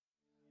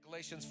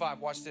Galatians 5,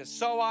 watch this.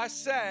 So I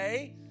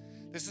say,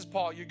 this is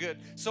Paul, you're good.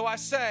 So I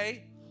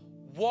say,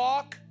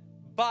 walk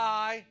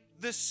by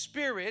the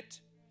Spirit,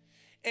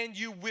 and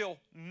you will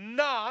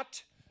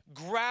not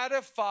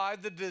gratify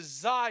the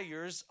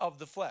desires of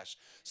the flesh.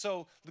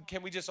 So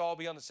can we just all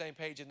be on the same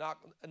page and not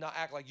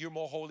act like you're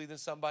more holy than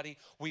somebody?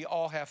 We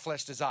all have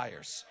flesh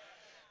desires.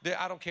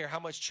 I don't care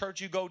how much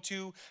church you go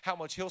to, how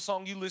much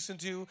Hillsong you listen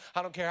to.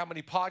 I don't care how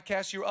many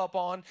podcasts you're up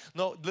on.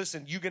 No,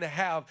 listen, you're going to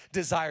have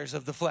desires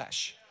of the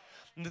flesh.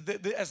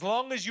 As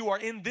long as you are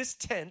in this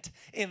tent,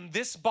 in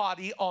this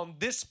body, on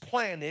this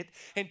planet,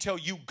 until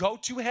you go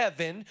to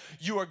heaven,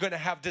 you are going to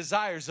have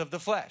desires of the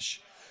flesh.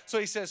 So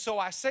he says, so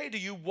I say to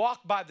you,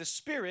 walk by the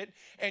Spirit,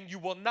 and you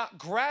will not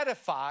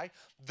gratify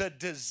the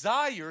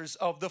desires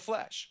of the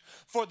flesh.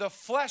 For the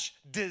flesh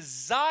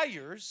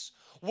desires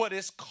what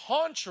is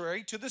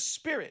contrary to the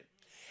Spirit,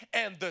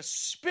 and the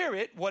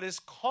Spirit what is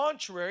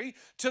contrary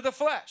to the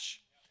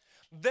flesh.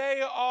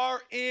 They are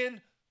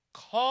in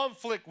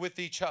conflict with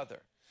each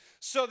other,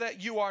 so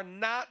that you are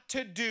not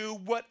to do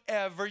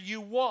whatever you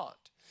want.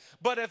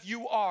 But if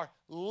you are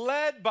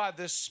led by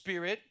the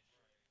Spirit,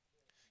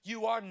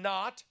 you are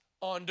not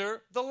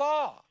under the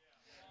law.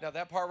 Now,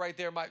 that part right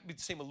there might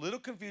seem a little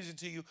confusing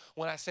to you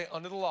when I say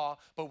under the law,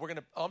 but we're going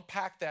to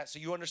unpack that so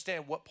you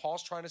understand what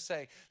Paul's trying to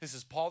say. This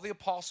is Paul the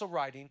Apostle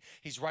writing.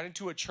 He's writing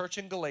to a church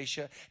in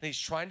Galatia, and he's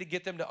trying to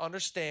get them to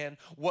understand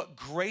what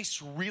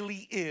grace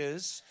really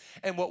is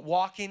and what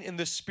walking in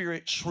the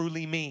Spirit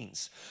truly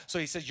means. So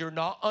he says, you're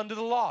not under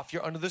the law if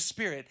you're under the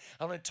Spirit.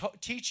 I'm going to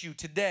teach you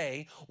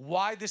today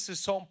why this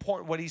is so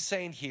important, what he's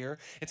saying here.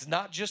 It's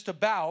not just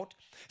about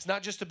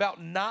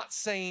not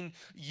saying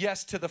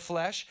yes to the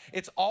flesh.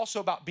 It's also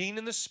about being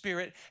in the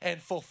Spirit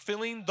and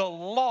fulfilling the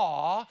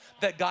law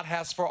that God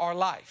has for our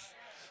life.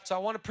 So I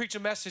want to preach a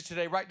message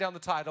today. Write down the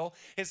title.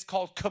 It's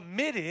called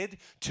Committed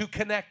to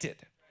Connected.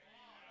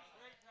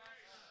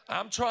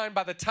 I'm trying,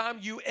 by the time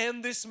you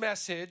end this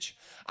message,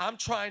 I'm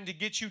trying to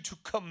get you to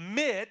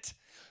commit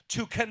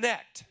to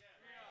connect.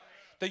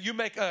 That you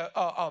make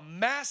a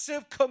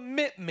massive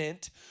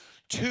commitment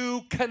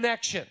to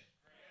connection.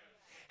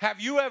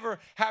 Have you ever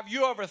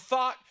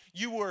thought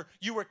you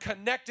were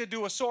connected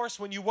to a source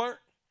when you weren't?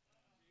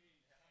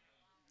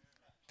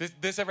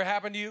 This ever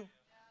happened to you?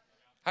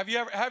 Have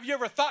you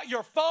ever thought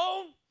your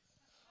phone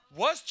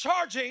was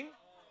charging,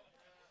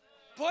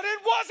 but it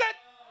wasn't?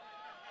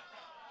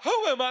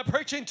 Who am I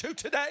preaching to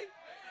today?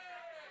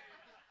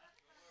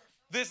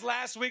 This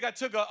last week, I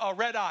took a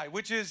red eye,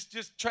 which is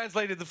just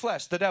translated the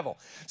flesh, the devil.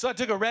 So I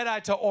took a red eye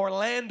to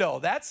Orlando.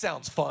 That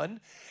sounds fun.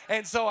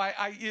 And so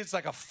it's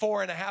like a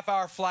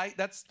 4.5-hour flight.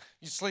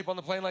 You sleep on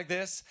the plane like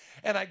this.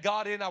 And I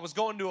got in. I was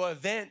going to an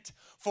event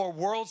for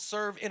World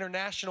Serve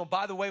International.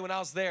 By the way, when I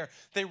was there,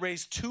 they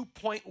raised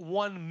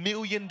 $2.1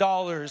 million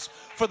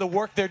for the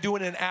work they're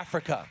doing in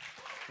Africa.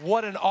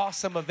 What an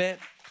awesome event.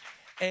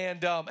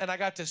 And I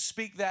got to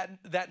speak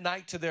that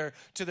night to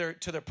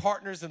their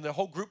partners and the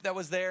whole group that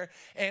was there.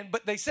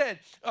 But they said,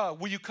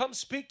 will you come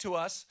speak to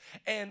us?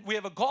 And we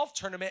have a golf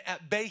tournament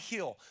at Bay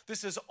Hill.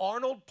 This is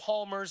Arnold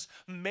Palmer's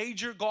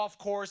major golf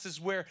course. This is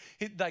where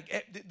the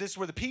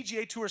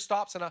PGA Tour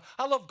stops. And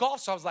I love golf,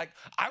 so I was like,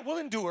 I will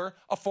endure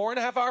a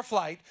 4.5-hour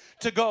flight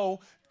to go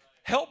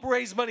help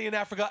raise money in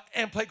Africa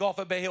and play golf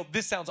at Bay Hill.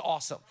 This sounds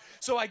awesome.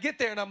 So I get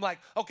there and I'm like,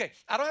 okay,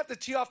 I don't have to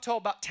tee off till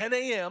about 10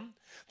 a.m.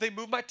 They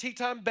moved my tee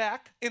time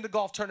back in the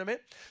golf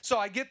tournament. So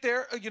I get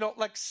there,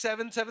 like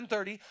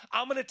 7:30.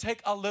 I'm going to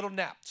take a little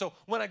nap. So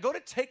when I go to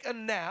take a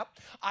nap,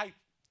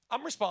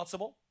 I'm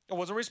responsible. I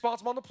wasn't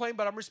responsible on the plane,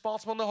 but I'm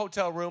responsible in the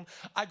hotel room.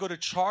 I go to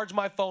charge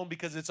my phone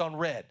because it's on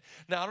red.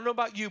 Now, I don't know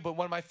about you, but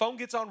when my phone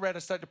gets on red, I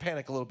start to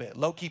panic a little bit,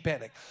 low-key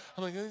panic.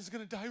 I'm like, is it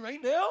going to die right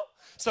now?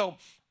 So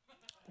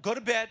go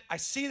to bed. I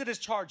see that it's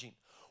charging.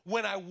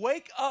 When I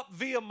wake up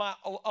via my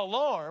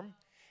alarm,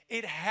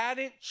 it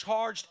hadn't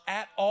charged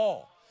at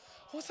all.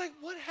 I was like,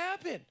 what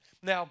happened?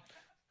 Now,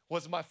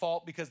 wasn't my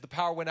fault because the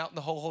power went out in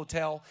the whole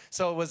hotel.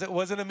 So it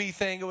wasn't a me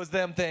thing. It was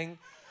them thing.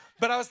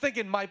 But I was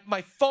thinking my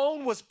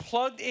phone was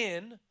plugged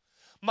in.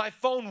 My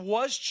phone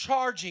was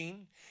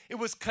charging. It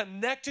was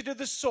connected to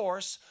the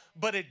source,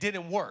 but it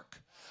didn't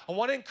work. I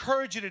want to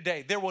encourage you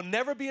today. There will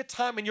never be a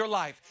time in your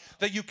life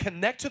that you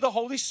connect to the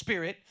Holy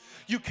Spirit,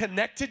 you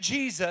connect to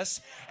Jesus,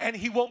 and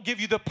He won't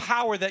give you the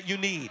power that you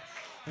need.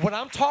 What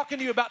I'm talking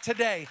to you about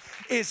today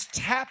is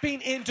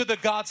tapping into the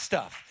God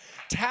stuff.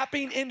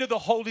 Tapping into the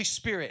Holy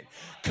Spirit,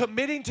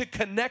 committing to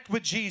connect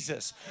with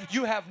Jesus.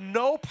 You have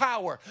no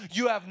power.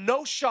 You have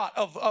no shot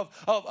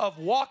of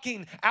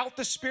walking out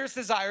the Spirit's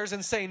desires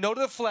and saying no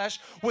to the flesh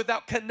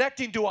without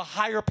connecting to a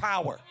higher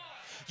power.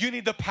 You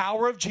need the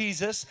power of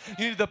Jesus.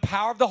 You need the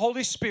power of the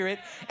Holy Spirit.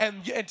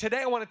 And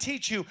today I want to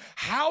teach you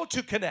how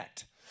to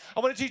connect. I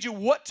want to teach you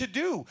what to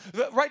do.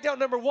 Write down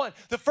number 1.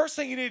 The first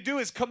thing you need to do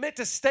is commit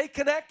to stay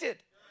connected.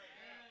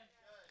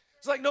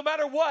 It's like no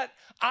matter what,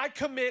 I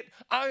commit,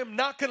 I am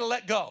not going to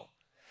let go.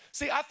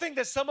 See, I think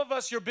that some of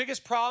us, your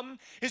biggest problem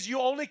is you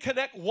only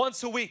connect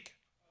once a week.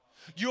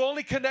 You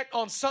only connect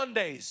on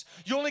Sundays.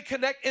 You only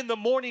connect in the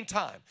morning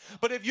time.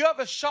 But if you have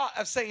a shot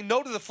of saying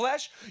no to the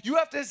flesh, you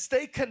have to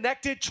stay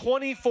connected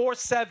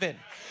 24/7.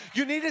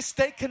 You need to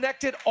stay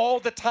connected all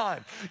the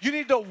time. You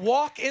need to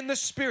walk in the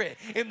Spirit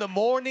in the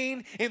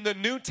morning, in the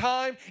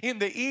noontime, in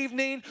the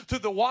evening, through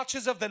the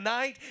watches of the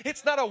night.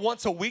 It's not a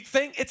once a week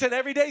thing. It's an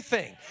everyday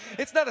thing.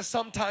 It's not a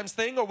sometimes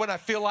thing or when I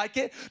feel like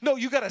it. No,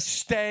 you got to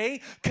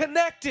stay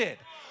connected.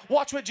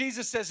 Watch what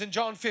Jesus says in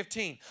John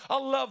 15. I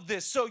love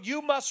this. So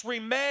you must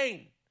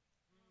remain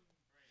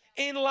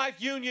in life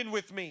union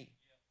with me,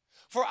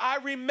 for I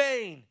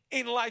remain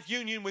in life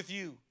union with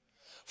you.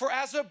 For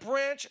as a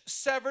branch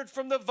severed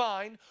from the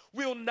vine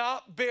will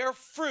not bear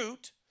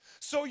fruit,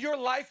 so your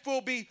life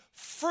will be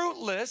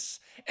fruitless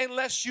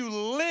unless you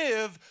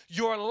live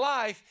your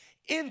life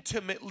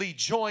intimately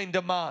joined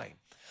to mine.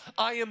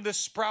 I am the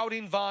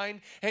sprouting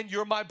vine, and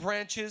you're my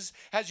branches.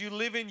 As you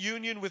live in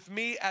union with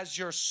me as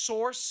your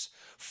source,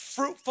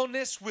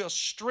 fruitfulness will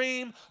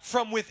stream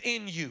from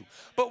within you.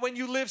 But when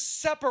you live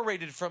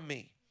separated from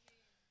me,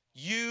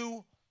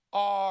 you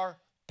are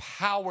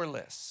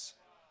powerless.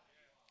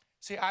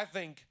 See, I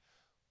think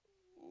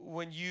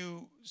when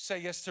you say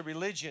yes to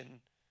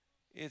religion,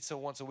 it's a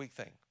once a week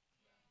thing.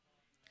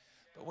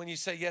 But when you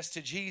say yes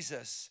to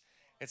Jesus,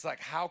 it's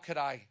like, how could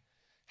I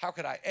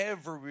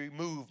ever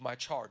remove my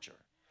charger?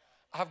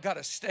 I've got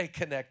to stay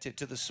connected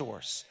to the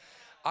source.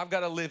 I've got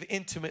to live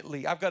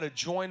intimately. I've got to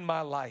join my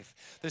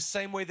life. The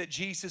same way that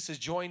Jesus is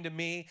joined to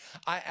me,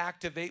 I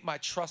activate my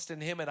trust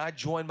in him and I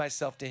join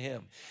myself to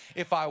him.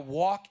 If I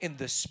walk in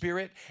the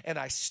Spirit and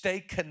I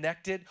stay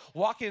connected,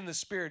 walking in the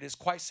Spirit is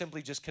quite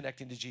simply just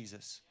connecting to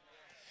Jesus.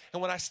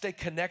 And when I stay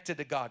connected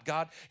to God,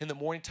 God, in the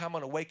morning time, I'm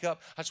going to wake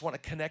up. I just want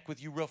to connect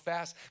with you real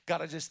fast.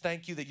 God, I just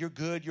thank you that you're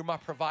good. You're my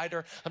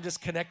provider. I'm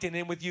just connecting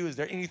in with you. Is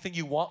there anything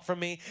you want from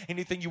me?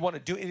 Anything you want to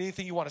do?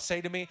 Anything you want to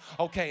say to me?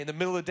 Okay, in the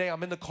middle of the day,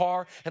 I'm in the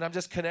car, and I'm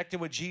just connecting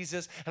with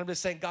Jesus. And I'm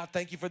just saying, God,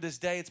 thank you for this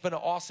day. It's been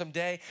an awesome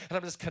day. And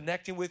I'm just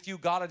connecting with you.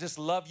 God, I just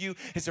love you.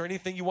 Is there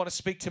anything you want to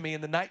speak to me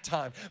in the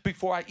nighttime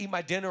before I eat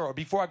my dinner or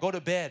before I go to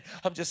bed?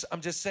 I'm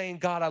just saying,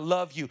 God, I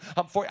love you.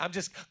 I'm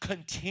just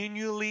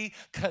continually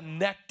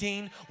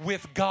connecting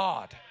with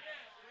God.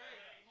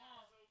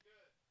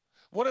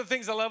 One of the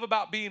things I love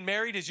about being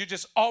married is you're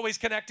just always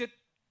connected.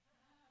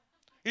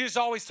 You just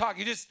always talk.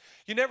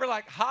 You never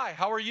like, hi,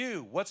 how are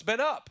you? What's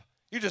been up?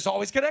 You're just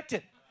always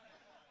connected.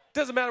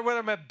 Doesn't matter whether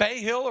I'm at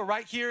Bay Hill or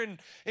right here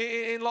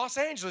in Los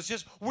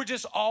Angeles. We're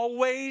just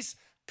always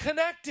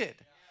connected.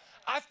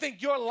 I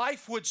think your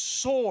life would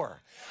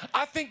soar.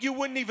 I think you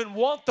wouldn't even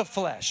want the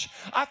flesh.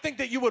 I think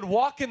that you would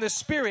walk in the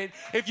Spirit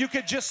if you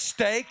could just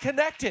stay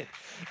connected.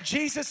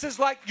 Jesus is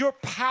like, you're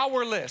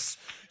powerless.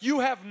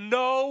 You have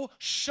no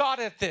shot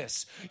at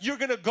this. You're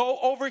going to go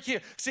over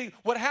here. See,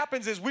 what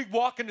happens is we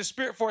walk in the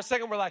Spirit for a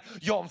second. We're like,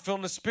 yo, I'm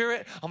feeling the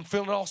Spirit. I'm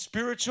feeling all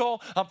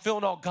spiritual. I'm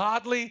feeling all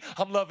godly.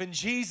 I'm loving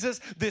Jesus.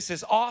 This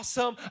is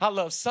awesome. I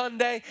love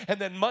Sunday. And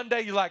then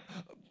Monday, you're like,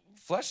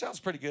 flesh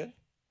sounds pretty good.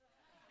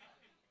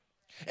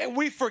 And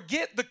we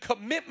forget the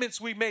commitments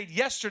we made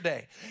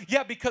yesterday.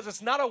 Yeah, because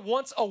it's not a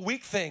once a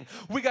week thing.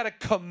 We got to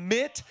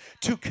commit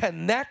to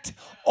connect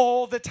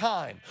all the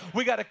time.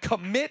 We got to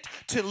commit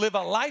to live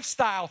a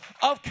lifestyle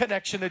of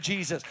connection to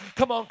Jesus.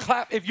 Come on,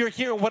 clap if you're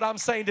hearing what I'm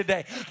saying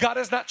today. God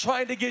is not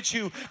trying to get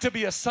you to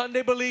be a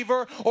Sunday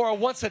believer or a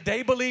once a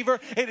day believer.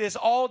 It is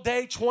all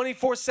day,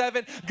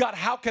 24/7. God,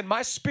 how can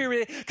my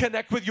spirit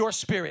connect with your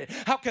spirit?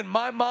 How can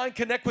my mind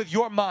connect with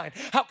your mind?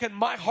 How can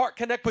my heart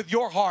connect with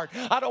your heart?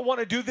 I don't want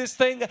to do this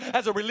thing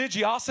as a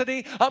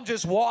religiosity. I'm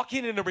just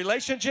walking in a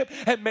relationship,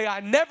 and may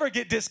I never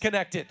get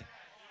disconnected.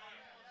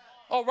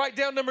 Oh, write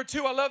down number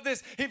 2. I love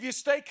this. If you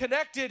stay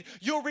connected,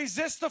 you'll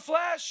resist the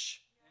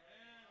flesh.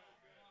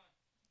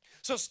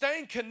 So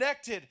staying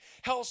connected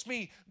helps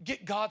me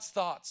get God's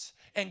thoughts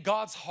and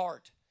God's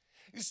heart.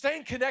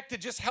 Staying connected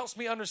just helps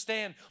me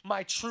understand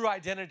my true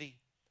identity.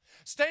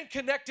 Staying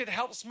connected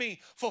helps me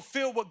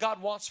fulfill what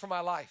God wants for my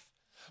life.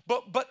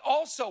 But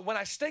also, when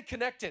I stay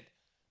connected,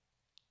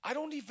 I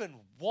don't even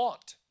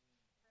want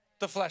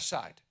the flesh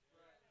side.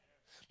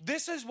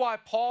 This is why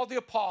Paul the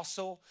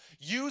Apostle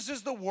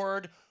uses the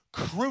word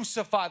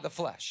crucify the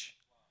flesh.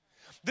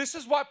 This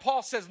is why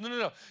Paul says,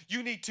 no.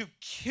 You need to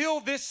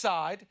kill this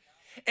side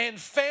and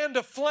fan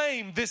to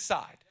flame this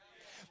side.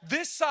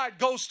 This side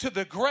goes to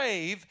the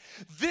grave.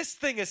 This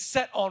thing is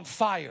set on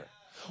fire.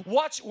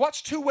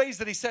 Watch 2 ways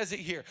that he says it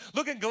here.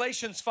 Look at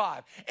Galatians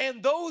 5.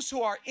 And those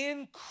who are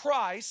in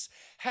Christ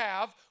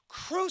have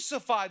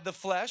crucified the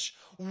flesh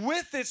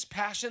with its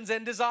passions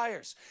and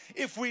desires.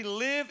 If we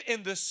live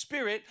in the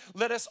Spirit,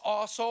 let us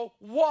also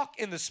walk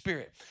in the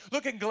Spirit.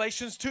 Look at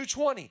Galatians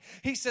 2:20.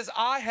 He says,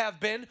 I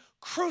have been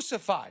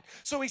crucified.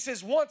 So he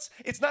says, once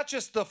it's not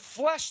just the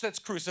flesh that's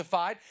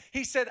crucified.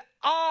 He said,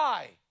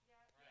 I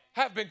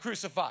have been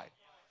crucified.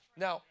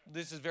 Now,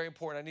 this is very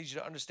important. I need you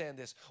to understand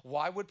this.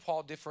 Why would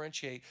Paul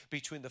differentiate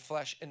between the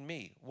flesh and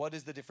me? What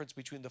is the difference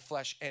between the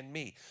flesh and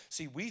me?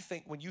 See, we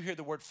think when you hear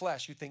the word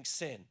flesh, you think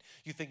sin.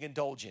 You think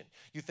indulgent.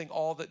 You think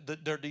all the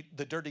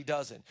dirty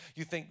dozen.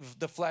 You think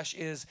the flesh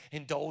is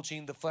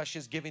indulging. The flesh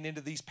is giving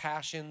into these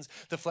passions.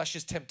 The flesh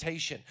is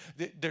temptation.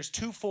 There's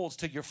two folds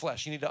to your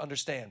flesh. You need to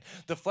understand.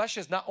 The flesh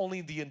is not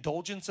only the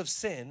indulgence of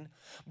sin,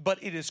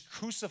 but it is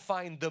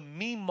crucifying the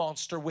me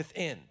monster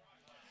within.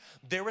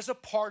 There is a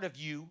part of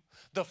you,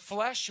 the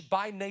flesh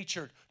by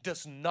nature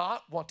does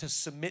not want to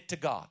submit to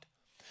God.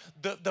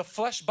 The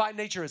flesh by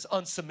nature is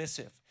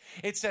unsubmissive.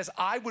 It says,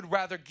 I would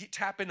rather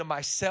tap into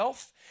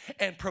myself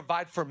and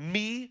provide for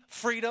me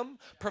freedom,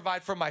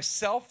 provide for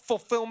myself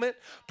fulfillment,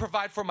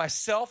 provide for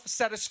myself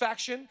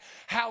satisfaction.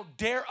 How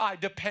dare I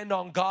depend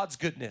on God's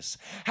goodness?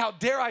 How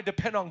dare I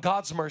depend on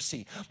God's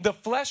mercy? The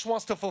flesh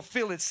wants to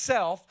fulfill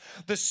itself.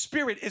 The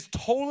spirit is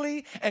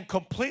totally and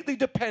completely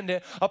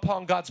dependent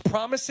upon God's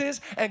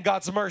promises and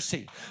God's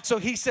mercy. So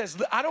he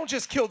says, I don't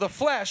just kill the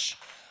flesh,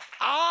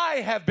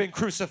 I have been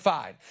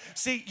crucified.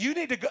 See, you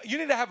need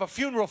to have a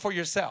funeral for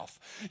yourself.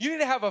 You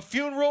need to have a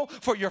funeral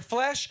for your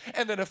flesh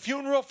and then a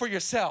funeral for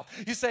yourself.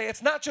 You say,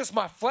 it's not just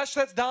my flesh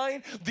that's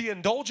dying, the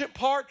indulgent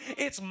part.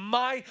 It's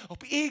my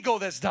ego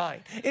that's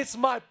dying. It's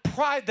my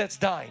pride that's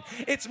dying.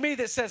 It's me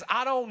that says,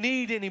 I don't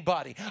need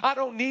anybody. I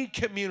don't need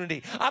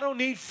community. I don't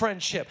need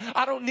friendship.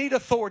 I don't need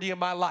authority in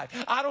my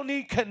life. I don't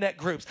need connect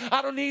groups.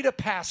 I don't need a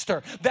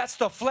pastor. That's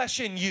the flesh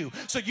in you.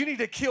 So you need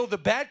to kill the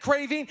bad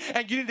craving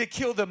and you need to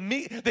kill the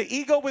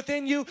ego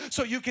within you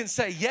so you can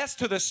say yes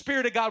to the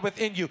Spirit of God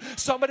within you.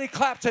 Somebody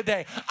clap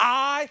today.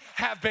 I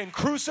have been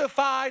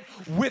crucified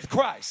with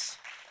Christ.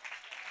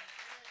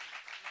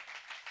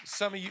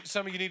 Some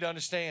of you need to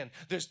understand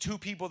there's two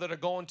people that are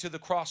going to the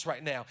cross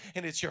right now,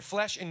 and it's your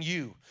flesh and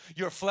you.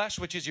 Your flesh,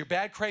 which is your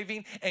bad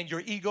craving, and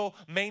your ego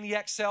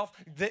maniac self,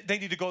 they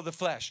need to go to the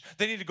flesh.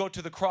 They need to go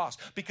to the cross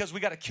because we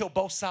got to kill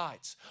both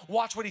sides.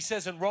 Watch what he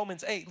says in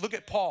Romans 8. Look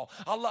at Paul.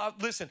 I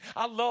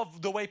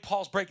love the way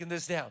Paul's breaking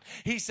this down.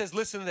 He says,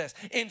 listen to this.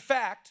 In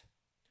fact,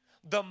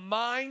 the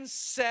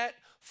mindset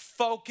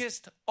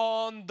focused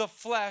on the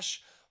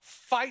flesh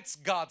fights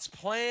God's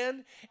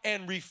plan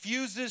and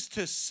refuses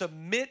to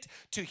submit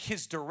to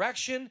his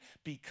direction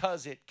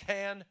because it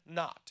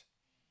cannot.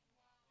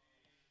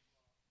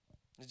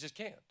 It just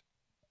can't.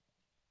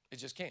 It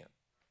just can't.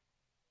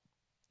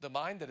 The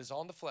mind that is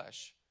on the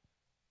flesh,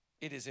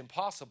 it is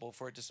impossible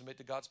for it to submit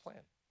to God's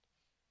plan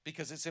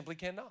because it simply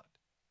cannot.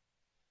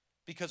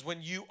 Because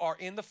when you are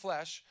in the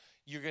flesh,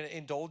 you're going to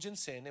indulge in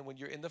sin, and when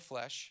you're in the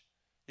flesh,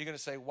 you're going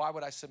to say, why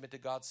would I submit to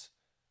God's?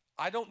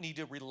 I don't need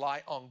to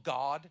rely on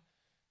God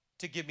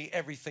to give me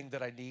everything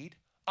that I need.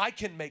 I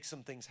can make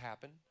some things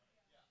happen.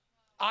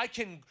 I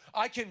can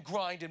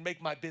grind and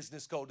make my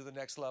business go to the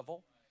next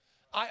level.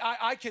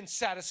 I can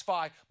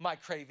satisfy my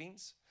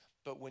cravings.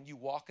 But when you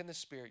walk in the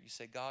Spirit, you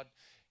say, God,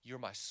 you're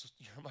my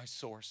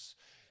source.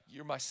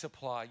 You're my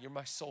supply. You're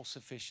my sole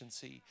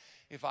sufficiency.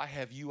 If I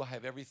have you, I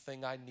have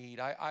everything I need.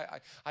 I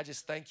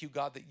just thank you,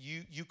 God, that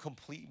you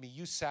complete me.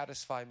 You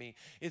satisfy me.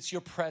 It's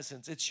your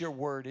presence. It's your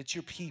word. It's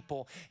your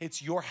people.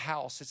 It's your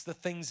house. It's the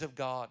things of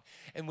God.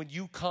 And when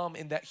you come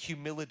in that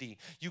humility,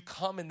 you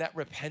come in that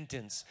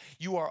repentance,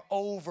 you are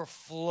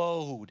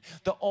overflowed.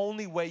 The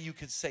only way you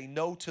could say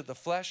no to the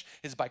flesh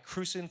is by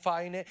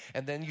crucifying it,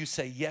 and then you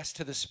say yes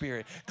to the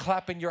Spirit.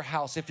 Clap in your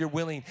house if you're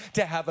willing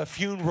to have a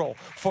funeral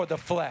for the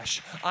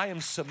flesh. I am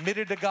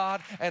submitted to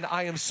God, and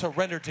I am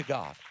surrendered to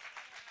God.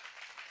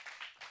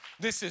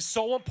 This is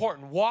so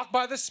important. Walk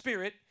by the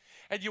Spirit,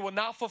 and you will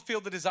not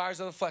fulfill the desires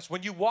of the flesh.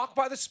 When you walk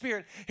by the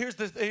Spirit, here's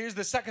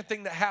the second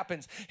thing that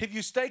happens. If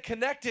you stay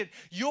connected,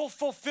 you'll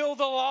fulfill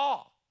the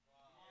law.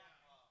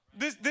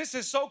 This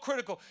is so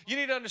critical. You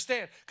need to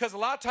understand, because a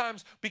lot of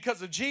times,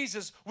 because of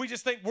Jesus, we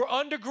just think we're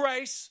under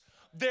grace,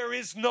 there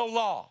is no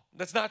law.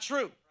 That's not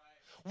true.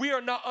 We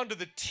are not under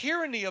the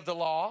tyranny of the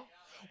law.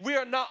 We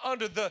are not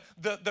under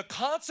the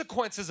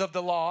consequences of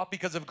the law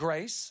because of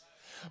grace.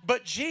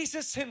 But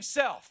Jesus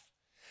himself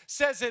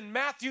says in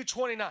Matthew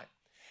 29,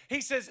 he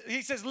says,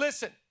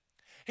 listen,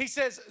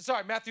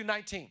 Matthew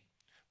 19.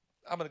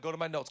 I'm going to go to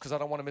my notes because I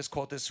don't want to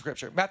misquote this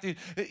scripture. Matthew,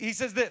 he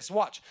says this,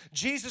 watch.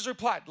 Jesus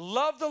replied,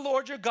 love the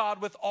Lord your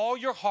God with all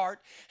your heart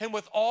and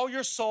with all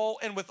your soul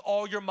and with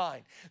all your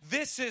mind.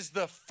 This is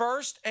the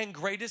first and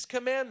greatest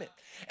commandment.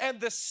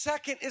 And the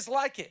second is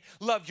like it.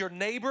 Love your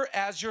neighbor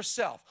as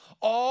yourself.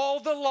 All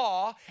the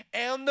law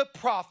and the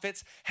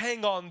prophets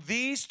hang on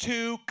these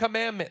two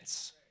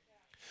commandments.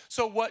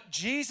 So what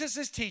Jesus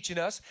is teaching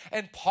us,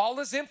 and Paul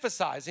is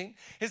emphasizing,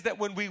 is that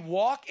when we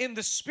walk in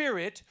the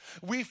Spirit,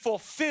 we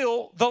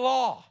fulfill the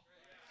law.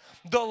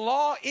 The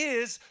law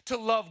is to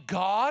love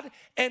God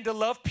and to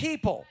love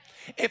people.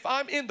 If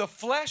I'm in the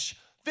flesh,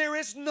 there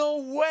is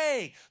no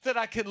way that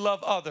I can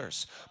love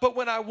others. But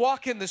when I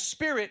walk in the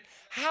Spirit,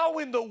 How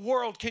in the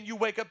world can you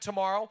wake up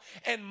tomorrow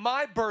and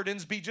my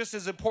burdens be just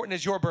as important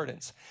as your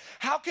burdens?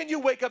 How can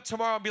you wake up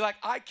tomorrow and be like,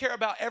 I care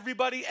about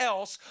everybody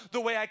else the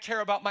way I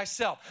care about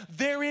myself?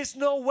 There is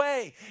no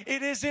way.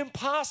 It is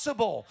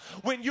impossible.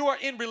 When you are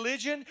in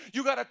religion,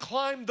 you got to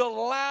climb the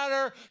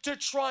ladder to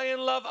try and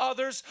love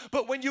others.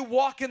 But when you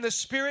walk in the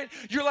Spirit,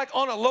 you're like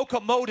on a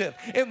locomotive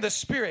in the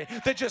Spirit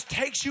that just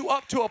takes you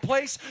up to a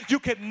place you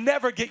could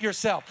never get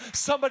yourself.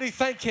 Somebody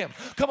thank Him.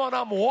 Come on,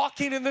 I'm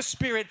walking in the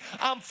Spirit.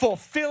 I'm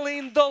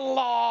fulfilling the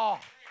law.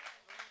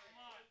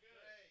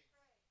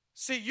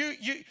 See,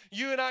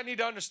 you and I need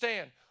to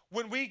understand,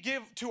 when we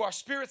give to our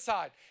spirit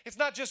side, it's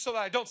not just so that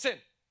I don't sin.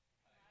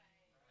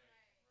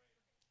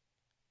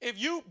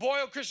 If you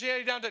boil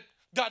Christianity down to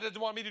God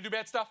doesn't want me to do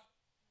bad stuff,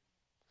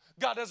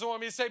 God doesn't want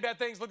me to say bad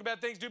things, look at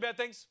bad things, do bad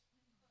things,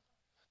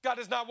 God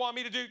does not want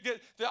me to do,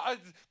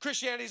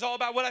 Christianity is all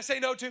about what I say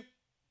no to.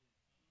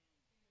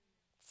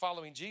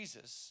 Following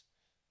Jesus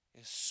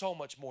is so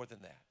much more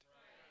than that.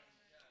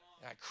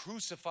 I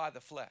crucify the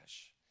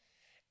flesh,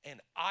 and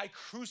I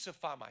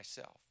crucify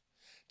myself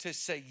to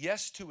say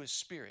yes to His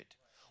Spirit,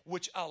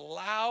 which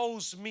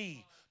allows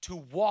me to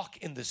walk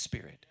in the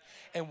Spirit.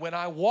 And when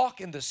I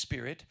walk in the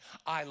Spirit,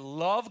 I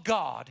love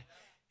God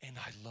and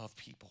I love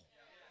people.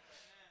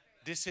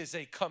 This is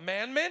a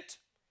commandment,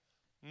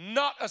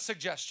 not a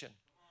suggestion.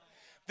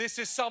 This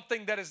is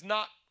something that is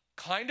not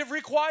kind of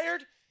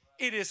required.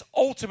 It is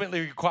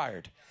ultimately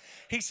required.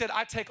 He said,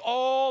 I take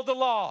all the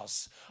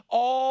laws,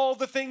 all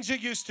the things you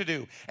used to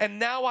do, and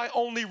now I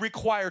only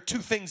require two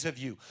things of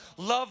you.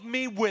 Love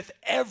me with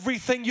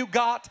everything you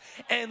got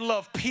and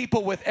love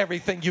people with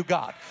everything you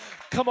got.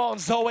 Come on,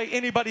 Zoe,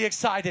 anybody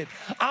excited?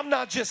 I'm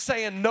not just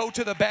saying no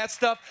to the bad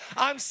stuff.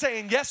 I'm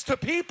saying yes to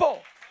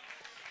people.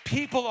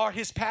 People are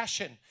His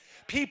passion.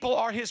 People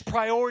are His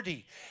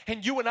priority.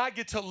 And you and I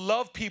get to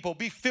love people,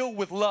 be filled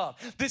with love.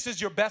 This is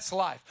your best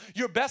life.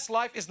 Your best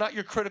life is not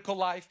your critical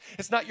life.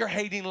 It's not your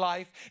hating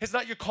life. It's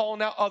not your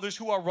calling out others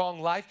who are wrong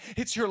life.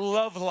 It's your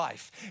love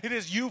life. It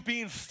is you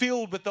being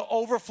filled with the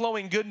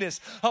overflowing goodness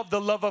of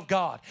the love of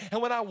God.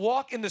 And when I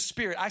walk in the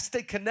Spirit, I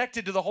stay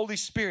connected to the Holy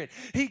Spirit.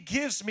 He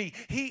gives me,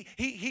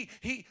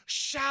 He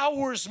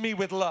showers me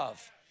with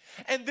love.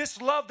 And this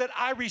love that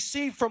I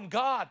receive from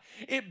God,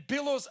 it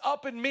billows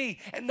up in me,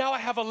 and now I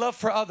have a love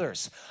for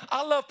others.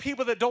 I love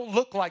people that don't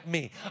look like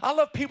me. I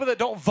love people that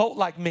don't vote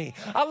like me.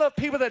 I love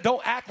people that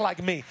don't act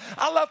like me.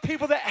 I love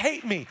people that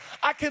hate me.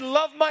 I can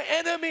love my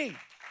enemy.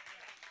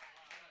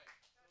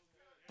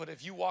 But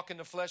if you walk in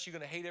the flesh, you're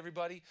going to hate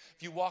everybody.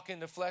 If you walk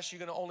in the flesh, you're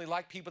going to only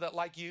like people that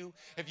like you.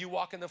 If you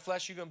walk in the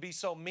flesh, you're going to be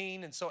so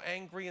mean and so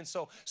angry and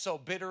so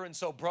bitter and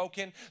so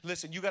broken.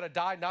 Listen, you got to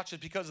die not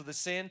just because of the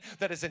sin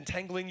that is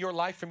entangling your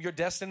life from your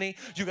destiny.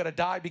 You got to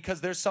die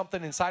because there's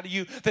something inside of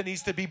you that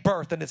needs to be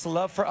birthed, and it's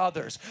love for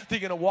others.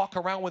 You're going to walk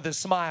around with a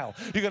smile.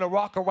 You're going to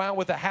walk around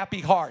with a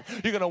happy heart.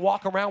 You're going to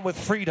walk around with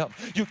freedom.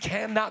 You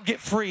cannot get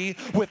free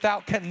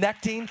without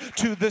connecting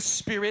to the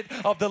Spirit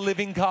of the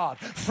living God.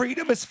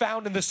 Freedom is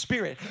found in the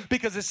Spirit.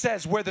 Because it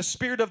says where the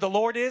Spirit of the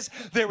Lord is,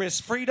 there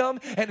is freedom,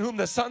 and whom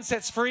the Son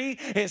sets free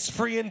is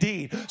free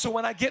indeed. So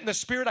when I get in the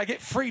Spirit, I get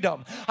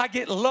freedom, I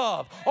get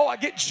love, I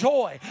get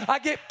joy, I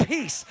get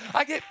peace,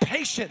 I get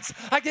patience,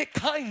 I get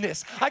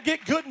kindness, I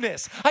get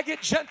goodness, I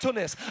get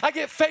gentleness, I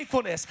get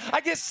faithfulness,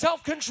 I get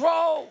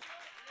self-control.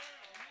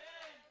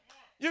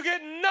 You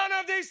get none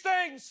of these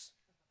things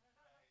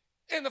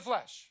in the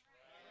flesh.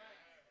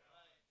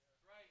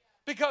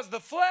 Because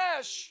the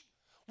flesh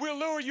will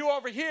lure you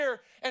over here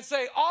and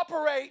say,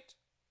 operate,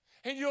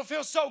 and you'll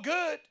feel so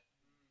good.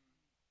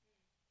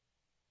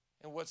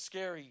 And what's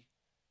scary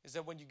is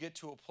that when you get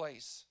to a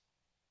place,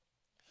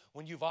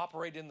 when you've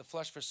operated in the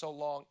flesh for so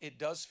long, it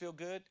does feel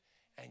good,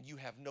 and you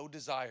have no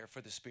desire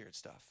for the Spirit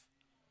stuff.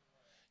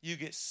 You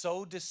get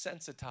so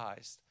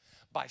desensitized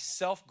by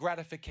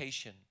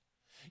self-gratification,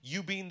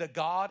 you being the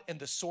God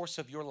and the source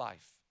of your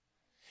life.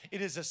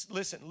 It is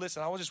listen,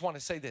 I just want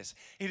to say this.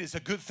 It is a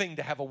good thing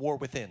to have a war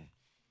within.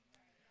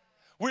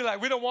 We're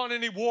like, we don't want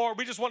any war.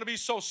 We just want to be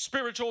so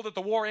spiritual that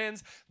the war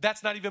ends.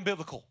 That's not even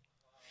biblical.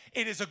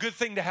 It is a good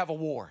thing to have a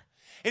war.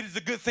 It is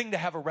a good thing to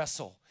have a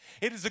wrestle.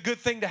 It is a good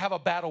thing to have a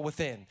battle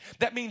within.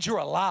 That means you're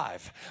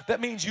alive. That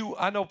means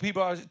I know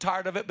people are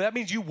tired of it, but that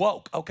means you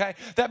woke, okay?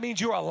 That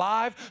means you're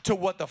alive to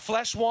what the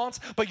flesh wants,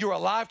 but you're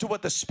alive to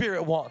what the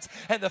Spirit wants.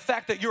 And the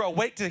fact that you're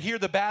awake to hear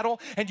the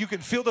battle and you can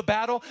feel the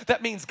battle,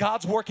 that means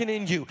God's working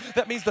in you.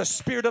 That means the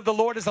Spirit of the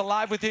Lord is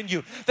alive within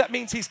you. That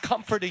means He's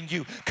comforting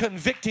you,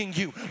 convicting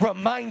you,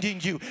 reminding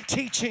you,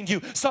 teaching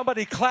you.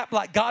 Somebody clap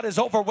like God is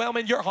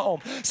overwhelming your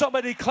home.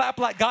 Somebody clap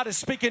like God is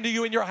speaking to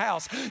you in your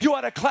house. You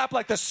ought to clap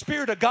like the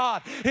Spirit of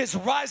God is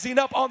rising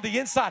up on the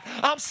inside.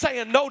 I'm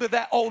saying no to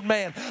that old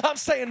man. I'm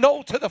saying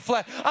no to the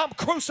flesh. I'm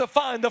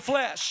crucifying the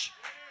flesh.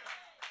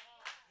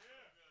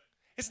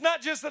 It's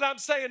not just that I'm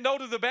saying no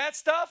to the bad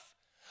stuff.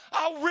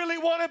 I really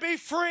want to be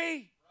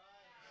free.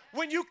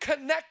 When you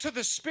connect to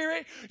the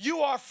Spirit, you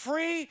are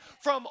free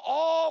from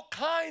all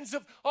kinds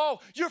of,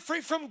 you're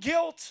free from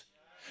guilt.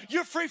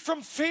 You're free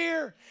from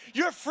fear.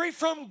 You're free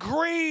from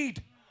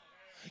greed.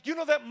 You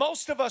know that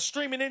most of us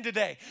streaming in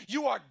today,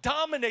 you are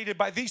dominated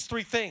by these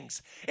three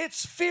things.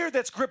 It's fear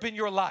that's gripping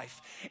your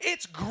life.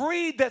 It's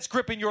greed that's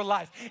gripping your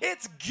life.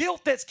 It's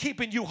guilt that's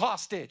keeping you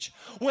hostage.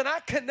 When I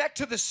connect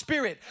to the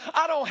Spirit,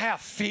 I don't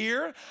have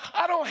fear.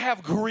 I don't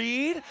have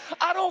greed.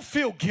 I don't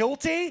feel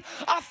guilty.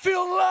 I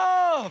feel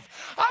love.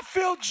 I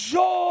feel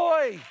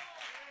joy.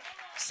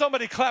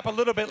 Somebody clap a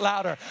little bit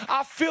louder.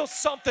 I feel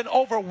something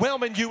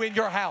overwhelming you in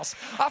your house.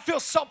 I feel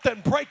something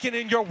breaking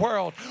in your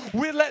world.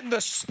 We're letting the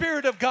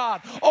Spirit of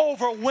God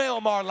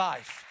overwhelm our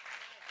life.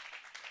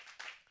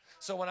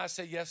 So when I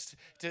say yes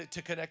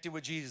to connecting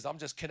with Jesus, I'm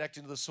just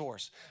connecting to the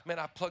source. Man,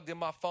 I plugged in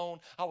my phone.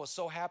 I was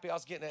so happy. I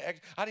was getting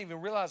I didn't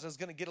even realize I was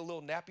going to get a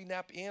little nappy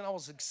nap in. I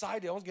was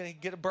excited. I was going to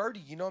get a birdie,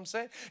 you know what I'm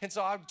saying? And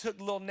so I took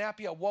a little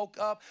nappy. I woke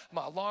up.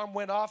 My alarm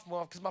went off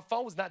because my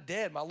phone was not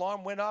dead. My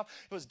alarm went off.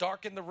 It was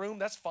dark in the room.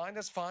 That's fine.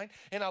 That's fine.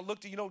 And I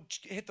looked at,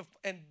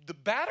 and the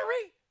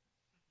battery?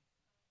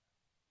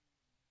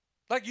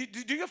 Like,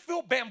 do you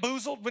feel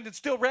bamboozled when it's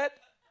still red?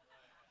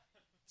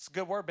 It's a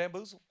good word,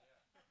 bamboozled.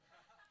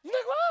 You're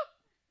like, what?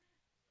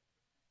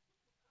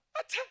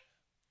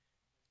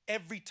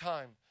 Every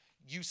time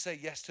you say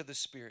yes to the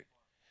Spirit,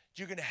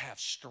 you're going to have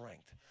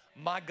strength.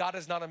 My God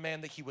is not a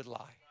man that he would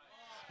lie.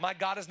 My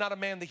God is not a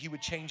man that he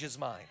would change his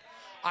mind.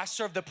 I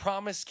serve the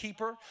promise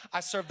keeper. I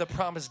serve the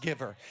promise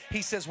giver.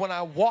 He says, when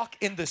I walk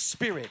in the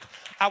Spirit,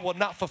 I will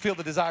not fulfill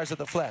the desires of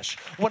the flesh.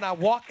 When I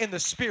walk in the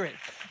Spirit,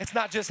 it's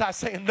not just I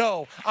saying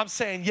no. I'm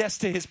saying yes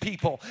to his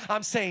people.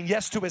 I'm saying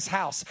yes to his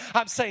house.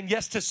 I'm saying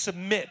yes to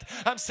submit.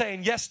 I'm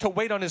saying yes to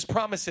wait on his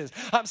promises.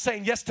 I'm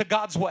saying yes to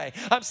God's way.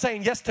 I'm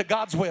saying yes to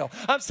God's will.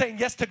 I'm saying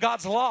yes to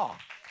God's law.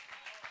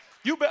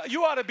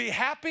 You ought to be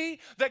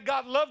happy that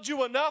God loved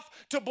you enough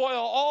to boil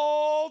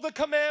all the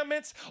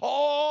commandments,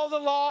 all the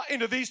law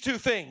into these two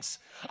things.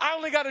 I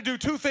only got to do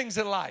two things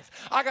in life.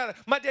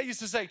 My dad used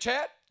to say,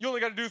 Chad, you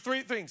only got to do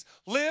three things.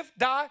 Live,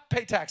 die,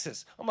 pay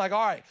taxes. I'm like,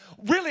 all right,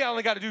 really I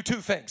only got to do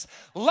two things.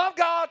 Love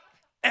God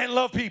and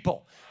love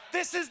people.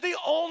 This is the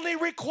only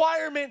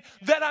requirement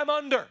that I'm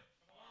under.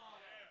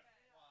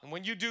 And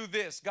when you do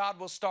this, God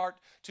will start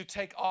to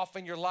take off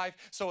in your life.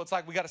 So it's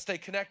like we got to stay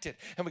connected.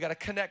 And we got to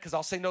connect because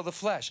I'll say no to the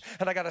flesh.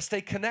 And I got to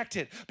stay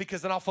connected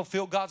because then I'll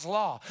fulfill God's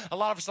law. A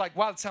lot of us are like,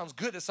 wow, that sounds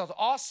good. That sounds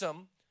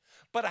awesome.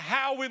 But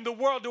how in the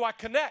world do I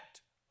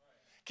connect?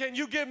 Can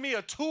you give me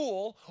a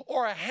tool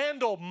or a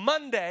handle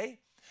Monday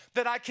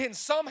that I can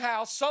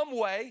somehow, some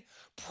way,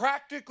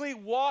 practically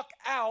walk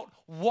out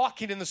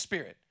walking in the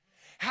Spirit?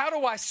 How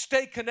do I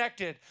stay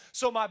connected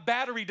so my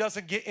battery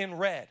doesn't get in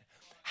red?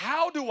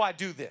 How do I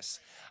do this?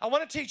 I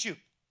want to teach you.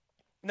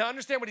 Now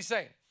understand what he's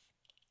saying.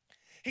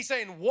 He's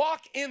saying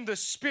walk in the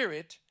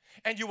Spirit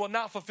and you will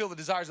not fulfill the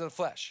desires of the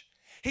flesh.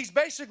 He's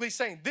basically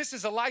saying this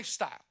is a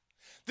lifestyle.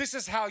 This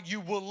is how you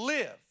will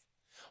live.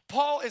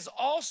 Paul is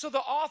also the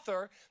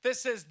author that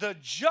says the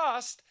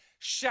just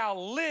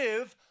shall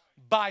live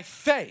by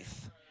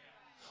faith.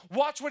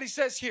 Watch what he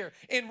says here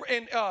in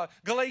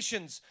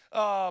Galatians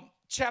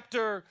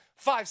chapter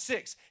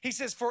 5-6. He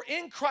says, for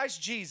in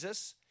Christ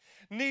Jesus,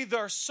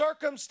 neither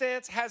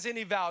circumstance has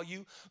any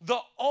value. The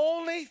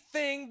only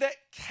thing that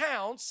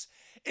counts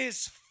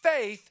is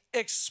faith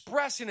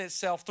expressing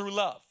itself through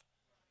love.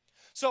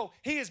 So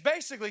he is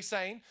basically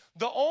saying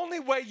the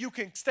only way you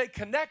can stay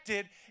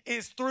connected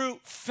is through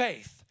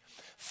faith.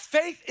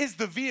 Faith is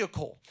the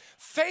vehicle.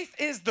 Faith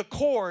is the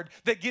cord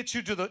that gets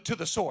you to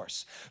the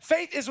source.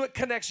 Faith is what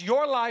connects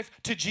your life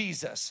to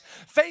Jesus.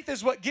 Faith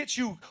is what gets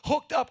you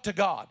hooked up to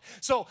God.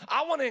 So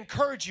I want to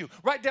encourage you.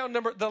 Write down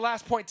the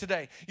last point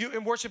today. You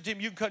in worship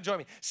team, you can come join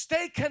me.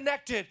 Stay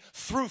connected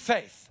through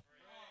faith.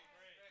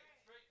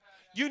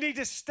 You need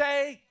to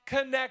stay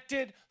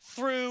connected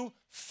through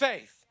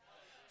faith.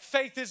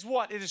 Faith is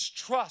what? It is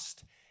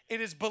trust. It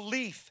is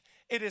belief.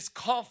 It is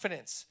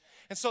confidence.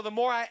 And so the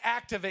more I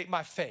activate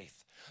my faith,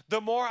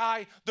 the more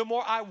I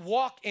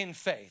walk in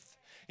faith.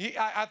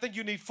 I think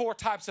you need 4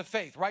 types of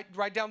faith.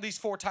 Write down these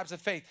 4 types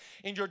of faith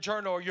in your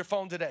journal or your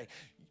phone today.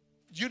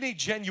 You need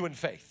genuine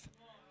faith.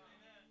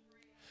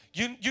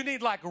 You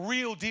need like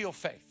real deal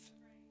faith.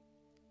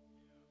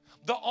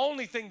 The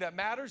only thing that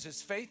matters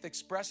is faith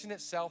expressing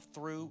itself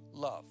through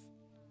love.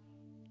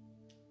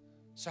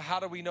 So how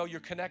do we know you're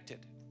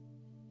connected?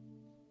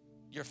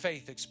 Your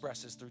faith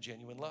expresses through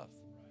genuine love.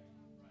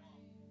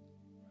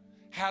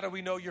 How do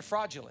we know you're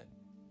fraudulent?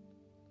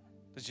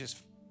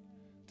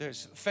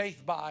 There's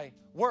faith by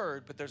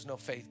word, but there's no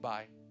faith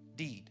by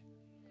deed.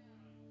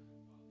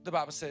 The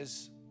Bible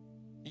says,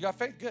 you got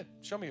faith? Good.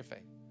 Show me your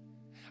faith.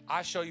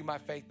 I show you my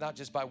faith not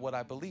just by what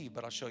I believe,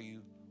 but I'll show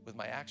you with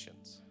my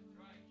actions.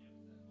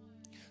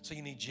 So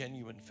you need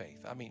genuine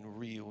faith. I mean,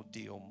 real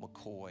deal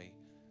McCoy.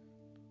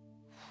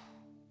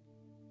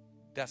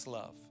 That's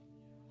love.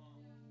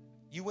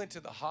 You went to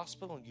the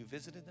hospital and you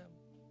visited them.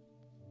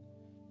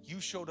 You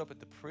showed up at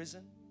the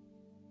prison.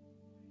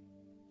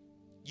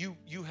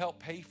 You helped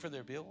pay for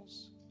their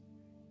bills.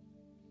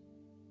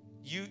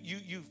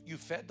 You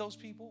fed those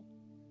people.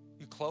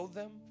 You clothed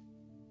them.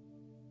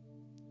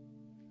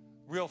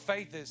 Real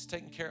faith is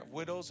taking care of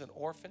widows and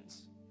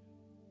orphans.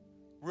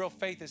 Real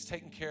faith is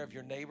taking care of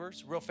your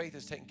neighbors. Real faith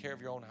is taking care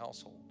of your own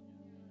household.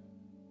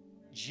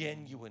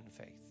 Genuine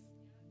faith.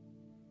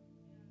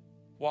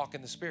 Walk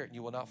in the Spirit and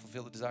you will not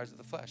fulfill the desires of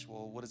the flesh.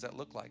 Well, what does that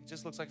look like? It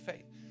just looks like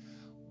faith.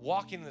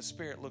 Walking in the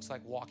Spirit looks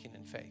like walking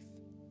in faith.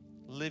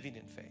 Living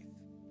in faith.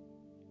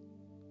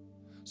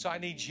 So I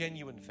need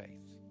genuine faith.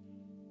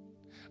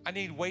 I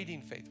need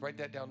waiting faith. Write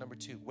that down, number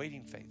 2.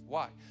 Waiting faith.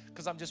 Why?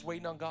 Because I'm just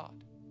waiting on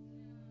God.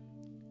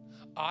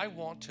 I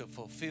want to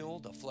fulfill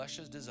the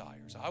flesh's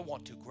desires. I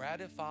want to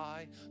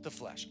gratify the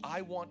flesh.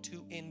 I want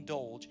to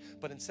indulge.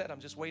 But instead, I'm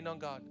just waiting on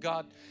God.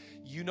 God,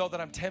 you know that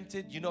I'm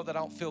tempted. You know that I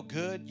don't feel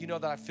good. You know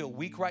that I feel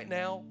weak right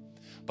now.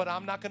 But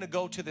I'm not going to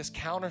go to this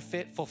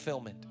counterfeit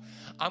fulfillment.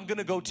 I'm going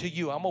to go to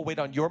you. I'm going to wait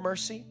on your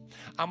mercy.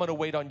 I'm going to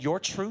wait on your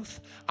truth.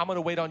 I'm going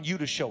to wait on you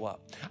to show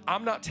up.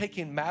 I'm not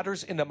taking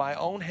matters into my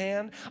own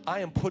hand. I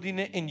am putting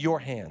it in your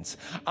hands.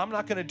 I'm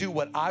not going to do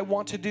what I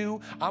want to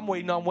do. I'm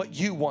waiting on what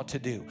you want to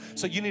do.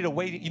 So you need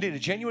a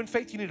genuine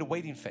faith. You need a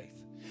waiting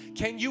faith.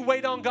 Can you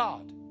wait on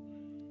God?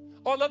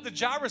 Oh, I love the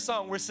Jireh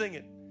song we're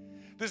singing.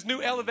 This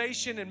new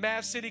Elevation and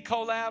Mav City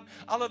collab.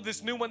 I love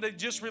this new one they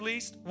just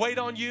released. Wait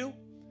on you.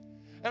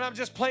 And I'm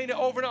just playing it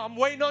over and over. I'm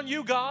waiting on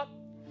you, God.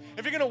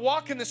 If you're going to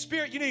walk in the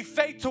Spirit, you need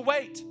faith to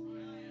wait.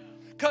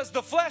 Because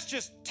the flesh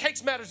just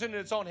takes matters into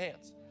its own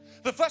hands.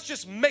 The flesh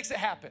just makes it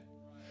happen.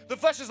 The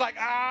flesh is like,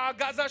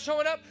 God's not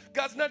showing up.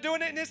 God's not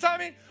doing it in His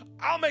timing.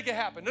 I'll make it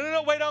happen.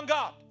 No, wait on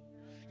God.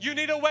 You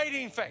need a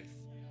waiting faith.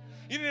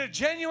 You need a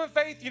genuine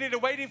faith. You need a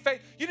waiting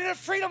faith. You need a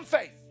freedom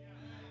faith.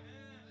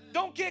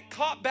 Don't get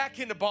caught back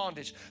into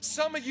bondage.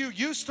 Some of you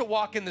used to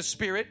walk in the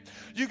Spirit.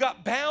 You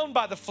got bound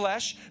by the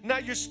flesh. Now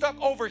you're stuck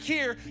over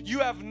here. You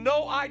have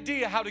no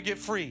idea how to get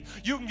free.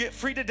 You can get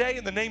free today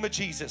in the name of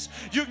Jesus.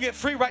 You can get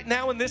free right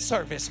now in this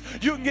service.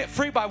 You can get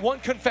free by one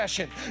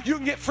confession. You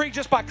can get free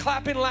just by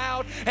clapping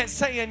loud and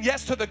saying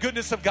yes to the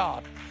goodness of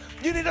God.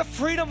 You need a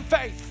freedom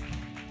faith.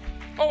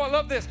 Oh, I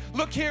love this.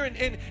 Look here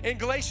in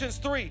Galatians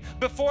 3.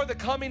 Before the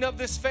coming of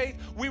this faith,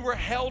 we were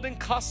held in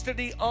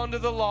custody under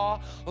the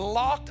law,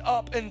 locked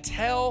up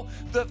until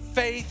the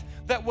faith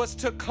that was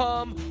to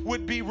come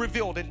would be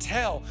revealed.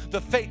 Until the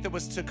faith that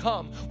was to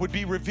come would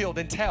be revealed.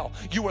 Until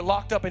you were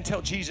locked up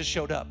until Jesus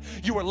showed up.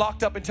 You were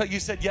locked up until you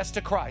said yes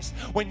to Christ.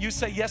 When you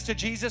say yes to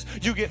Jesus,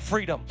 you get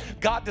freedom.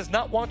 God does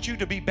not want you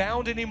to be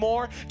bound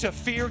anymore to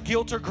fear,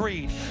 guilt, or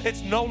greed.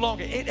 It's no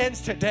longer. It ends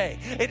today.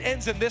 It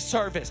ends in this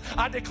service.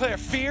 I declare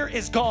fear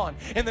is gone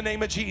in the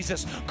name of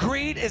Jesus.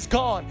 Greed is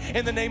gone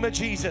in the name of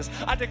Jesus.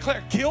 I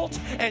declare guilt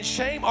and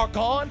shame are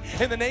gone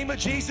in the name of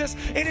Jesus.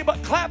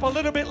 Anybody clap a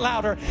little bit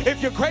louder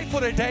if you're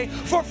grateful today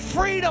for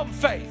freedom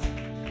faith.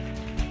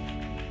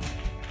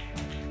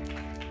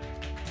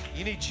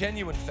 You need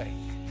genuine faith.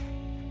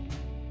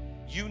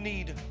 You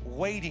need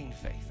waiting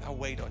faith. I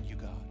wait on you,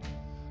 God.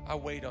 I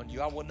wait on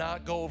you. I will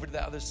not go over to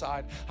the other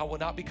side. I will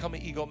not become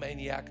an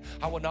egomaniac.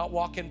 I will not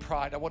walk in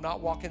pride. I will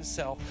not walk in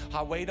self.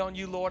 I wait on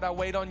you, Lord. I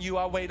wait on you.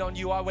 I wait on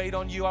you. I wait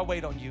on you. I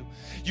wait on you.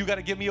 You got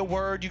to give me a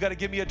word. You got to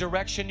give me a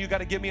direction. You got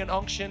to give me an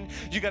unction.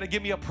 You got to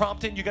give me a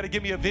prompting. You got to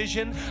give me a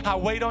vision. I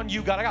wait on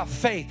you, God. I got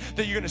faith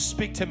that you're going to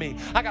speak to me.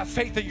 I got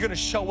faith that you're going to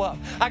show up.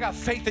 I got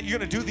faith that you're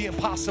going to do the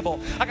impossible.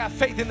 I got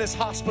faith in this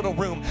hospital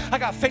room. I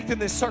got faith in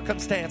this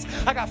circumstance.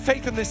 I got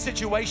faith in this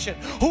situation.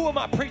 Who am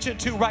I preaching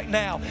to right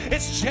now?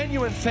 It's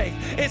genuine faith.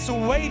 It's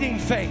waiting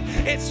faith.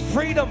 It's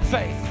freedom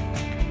faith.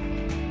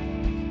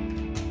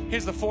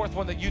 Here's the fourth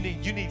one that you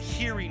need. You need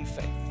hearing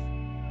faith.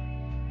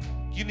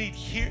 You need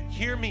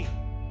hear me.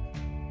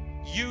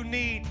 You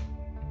need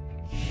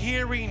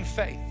hearing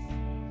faith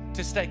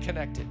to stay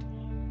connected.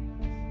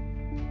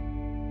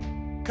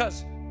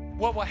 Because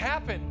what will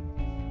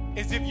happen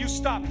is if you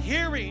stop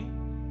hearing,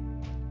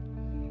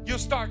 you'll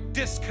start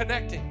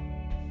disconnecting.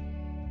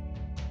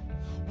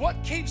 What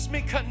keeps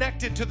me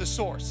connected to the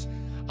source?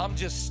 I'm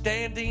just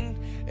standing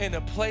in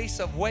a place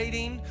of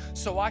waiting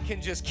so I can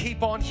just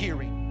keep on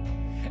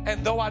hearing.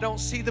 And though I don't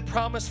see the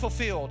promise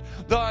fulfilled,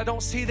 though I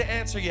don't see the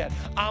answer yet,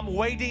 I'm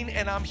waiting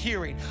and I'm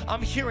hearing.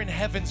 I'm hearing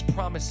heaven's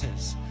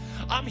promises.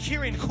 I'm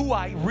hearing who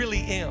I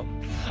really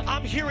am.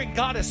 I'm hearing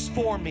God is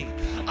for me.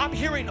 I'm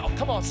hearing, oh,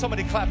 come on,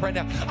 somebody clap right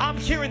now. I'm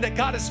hearing that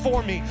God is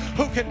for me.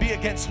 Who can be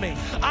against me?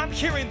 I'm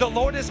hearing the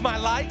Lord is my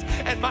light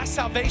and my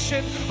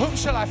salvation. Whom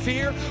shall I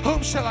fear?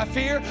 Whom shall I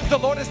fear? The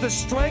Lord is the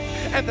strength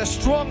and the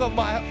strong of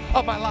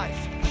my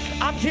life.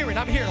 I'm hearing,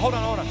 hold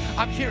on.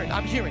 I'm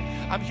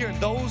hearing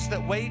those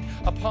that wait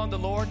upon the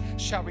Lord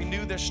shall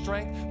renew their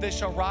strength. They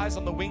shall rise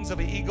on the wings of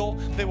an eagle.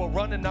 They will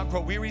run and not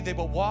grow weary. They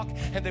will walk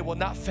and they will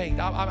not faint.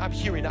 I'm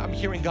hearing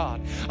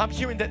God. I'm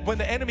hearing that when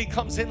the enemy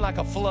comes in like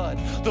a flood,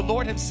 the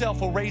Lord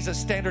himself will raise a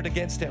standard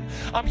against him.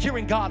 I'm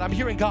hearing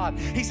God.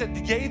 He said,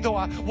 yea, though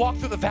I walk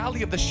through the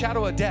valley of the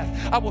shadow of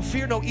death, I will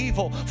fear no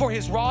evil, for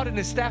his rod and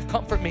his staff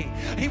comfort me.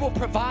 He will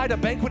provide a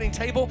banqueting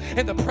table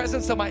in the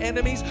presence of my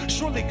enemies.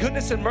 Surely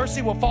goodness and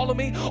mercy will follow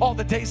follow me all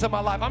the days of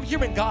my life. I'm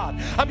hearing God.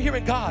 I'm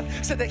hearing God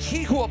said that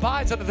he who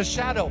abides under the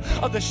shadow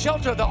of the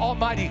shelter of the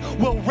Almighty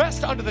will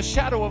rest under the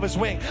shadow of his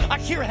wing. I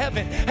hear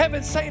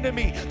heaven saying to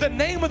me, the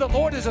name of the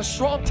Lord is a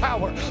strong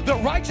tower. The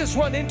righteous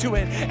run into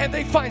it and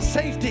they find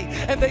safety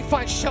and they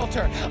find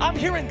shelter. I'm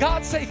hearing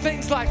God say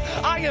things like,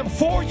 I am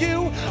for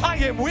you, I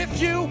am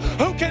with you,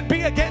 who can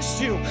be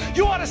against you?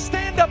 You ought to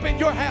stand up in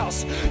your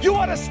house. You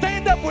ought to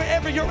stand up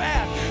wherever you're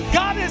at.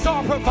 God is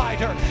our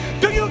provider.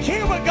 Do you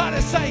hear what God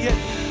is saying?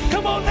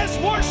 Come on, let's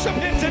worship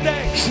him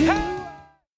today.